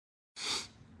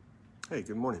Hey,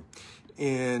 good morning.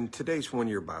 In today's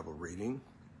one-year Bible reading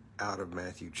out of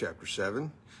Matthew chapter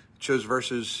 7, it shows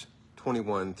verses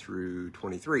 21 through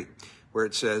 23, where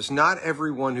it says, "Not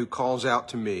everyone who calls out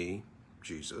to me,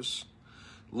 Jesus,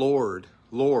 Lord,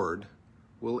 Lord,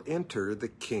 will enter the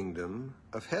kingdom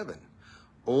of heaven.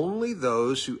 Only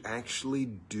those who actually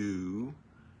do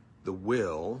the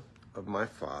will of my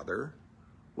Father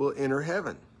will enter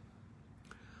heaven.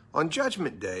 On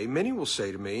Judgment Day, many will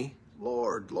say to me,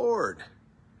 Lord, Lord,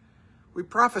 we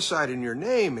prophesied in your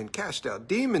name and cast out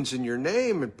demons in your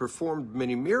name and performed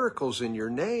many miracles in your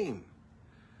name.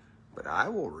 But I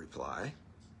will reply,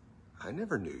 I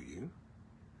never knew you.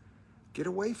 Get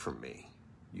away from me,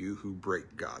 you who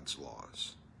break God's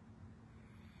laws."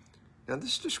 Now,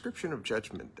 this description of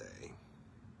Judgment Day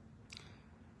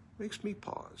makes me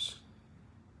pause.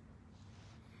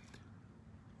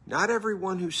 Not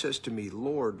everyone who says to me,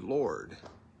 Lord, Lord,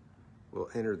 will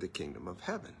enter the kingdom of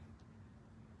heaven.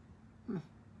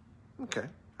 Okay,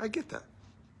 I get that.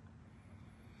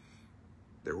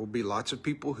 There will be lots of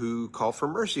people who call for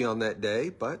mercy on that day,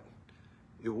 but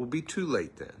it will be too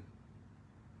late then.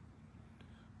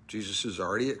 Jesus has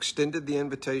already extended the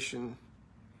invitation,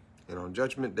 and on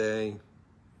Judgment Day,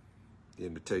 the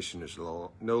invitation is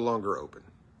no longer open.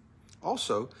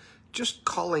 Also, just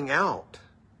calling out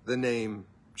the name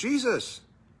Jesus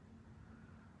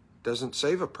doesn't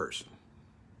save a person,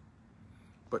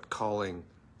 but calling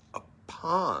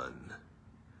upon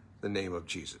the name of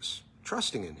Jesus,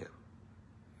 trusting in him,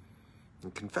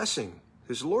 and confessing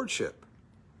his lordship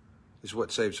is what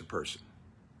saves a person.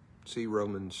 See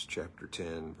Romans chapter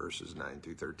 10, verses 9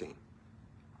 through 13.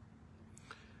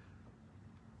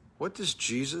 What does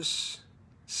Jesus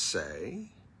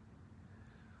say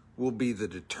will be the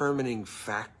determining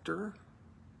factor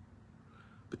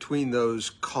between those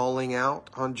calling out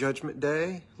on Judgment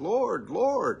Day, Lord,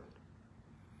 Lord?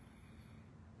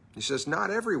 He says,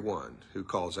 not everyone who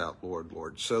calls out, Lord,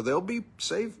 Lord. So there'll be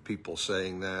saved people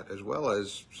saying that as well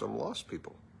as some lost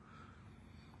people.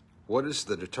 What is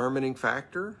the determining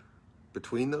factor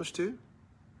between those two?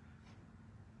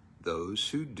 Those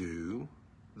who do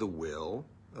the will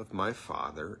of my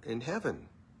Father in heaven.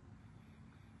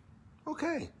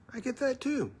 Okay, I get that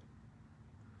too.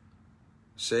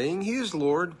 Saying he is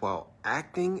Lord while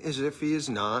acting as if he is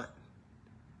not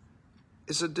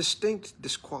is a distinct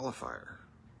disqualifier.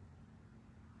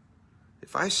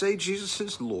 If I say Jesus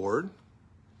is Lord,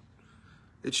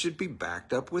 it should be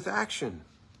backed up with action.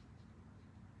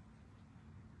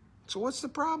 So what's the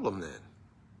problem then?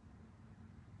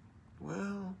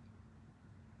 Well,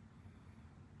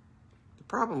 the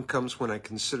problem comes when I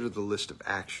consider the list of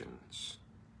actions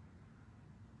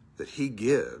that he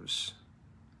gives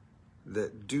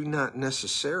that do not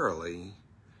necessarily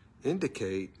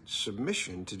indicate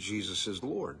submission to Jesus as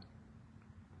Lord.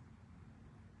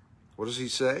 What does he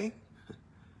say?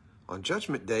 On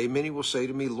Judgment Day, many will say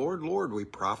to me, Lord, Lord, we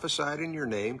prophesied in your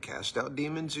name, cast out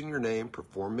demons in your name,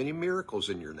 performed many miracles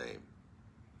in your name.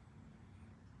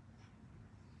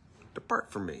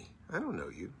 Depart from me. I don't know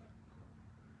you.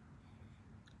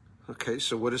 Okay,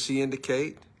 so what does he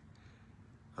indicate?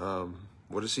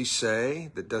 What does he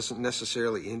say that doesn't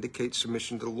necessarily indicate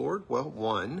submission to the Lord? Well,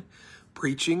 one,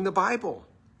 preaching the Bible.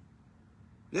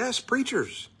 Yes,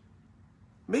 preachers.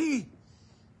 Me.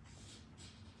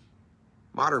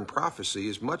 Modern prophecy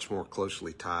is much more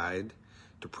closely tied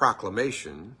to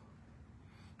proclamation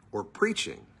or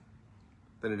preaching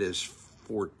than it is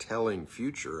foretelling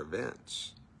future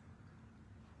events.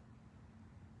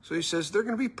 So he says there are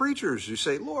going to be preachers who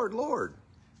say, Lord, Lord.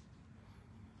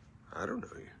 I don't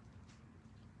know you.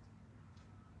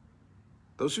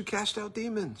 Those who cast out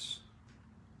demons.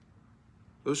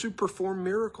 Those who perform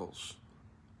miracles.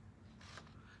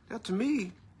 Now, to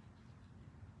me,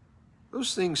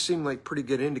 those things seem like pretty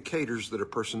good indicators that a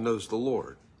person knows the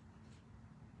Lord.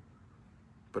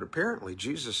 But apparently,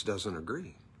 Jesus doesn't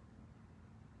agree.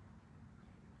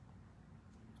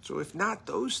 So if not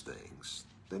those things,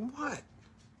 then what?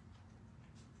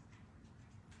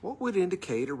 What would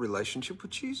indicate a relationship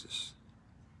with Jesus?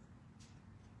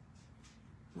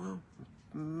 Well,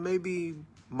 maybe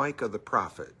Micah the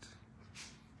prophet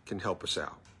can help us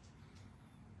out.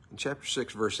 In chapter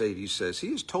 6, verse 8, he says,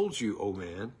 He has told you, O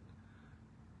man,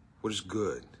 what is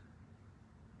good.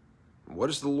 And what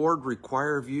does the Lord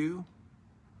require of you?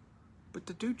 But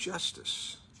to do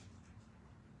justice,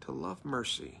 to love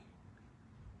mercy,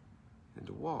 and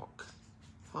to walk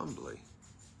humbly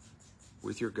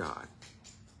with your God.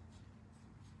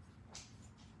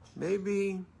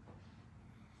 Maybe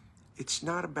it's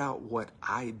not about what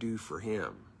I do for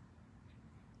him.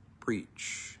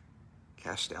 Preach,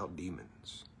 cast out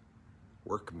demons,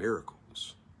 work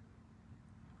miracles.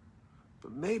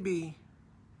 but maybe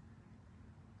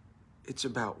it's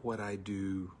about what I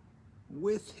do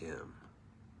with him.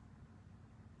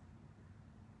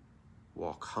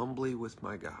 Walk humbly with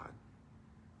my God,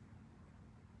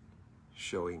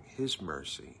 showing his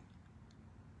mercy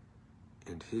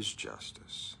and his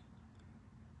justice.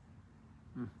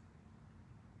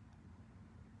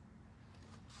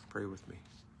 Pray with me.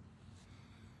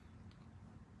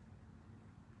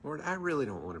 Lord, I really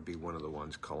don't want to be one of the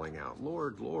ones calling out,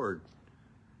 Lord, Lord,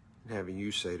 and having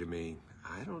you say to me,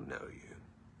 I don't know you.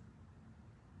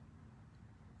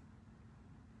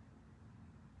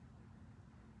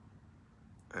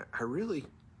 I really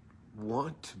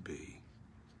want to be,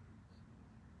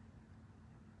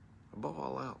 above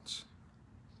all else,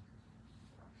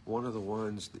 one of the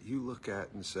ones that you look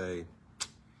at and say,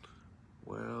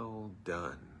 well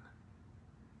done,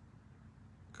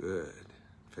 good,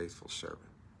 faithful servant.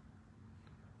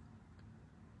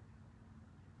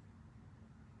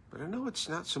 But I know it's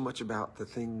not so much about the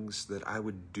things that I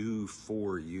would do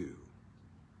for you.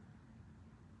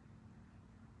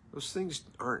 Those things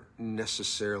aren't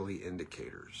necessarily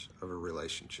indicators of a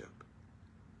relationship.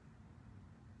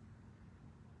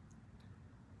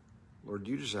 Lord,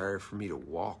 you desire for me to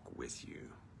walk with you,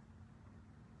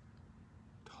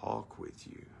 talk with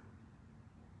you,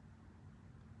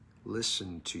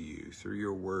 listen to you through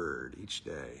your word each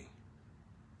day,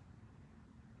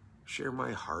 share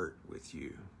my heart with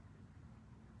you,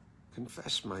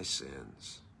 confess my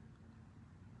sins,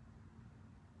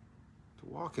 to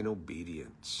walk in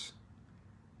obedience,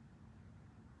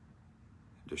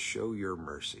 to show your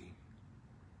mercy.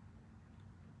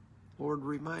 Lord,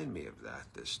 remind me of that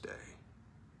this day.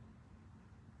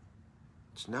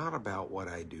 It's not about what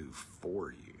I do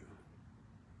for you.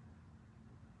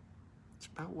 It's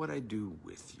about what I do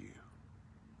with you.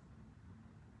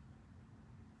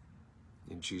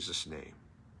 In Jesus' name,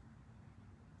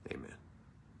 amen.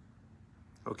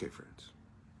 Okay, friends.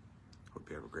 Hope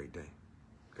you have a great day.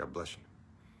 God bless you.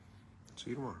 See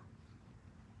you tomorrow.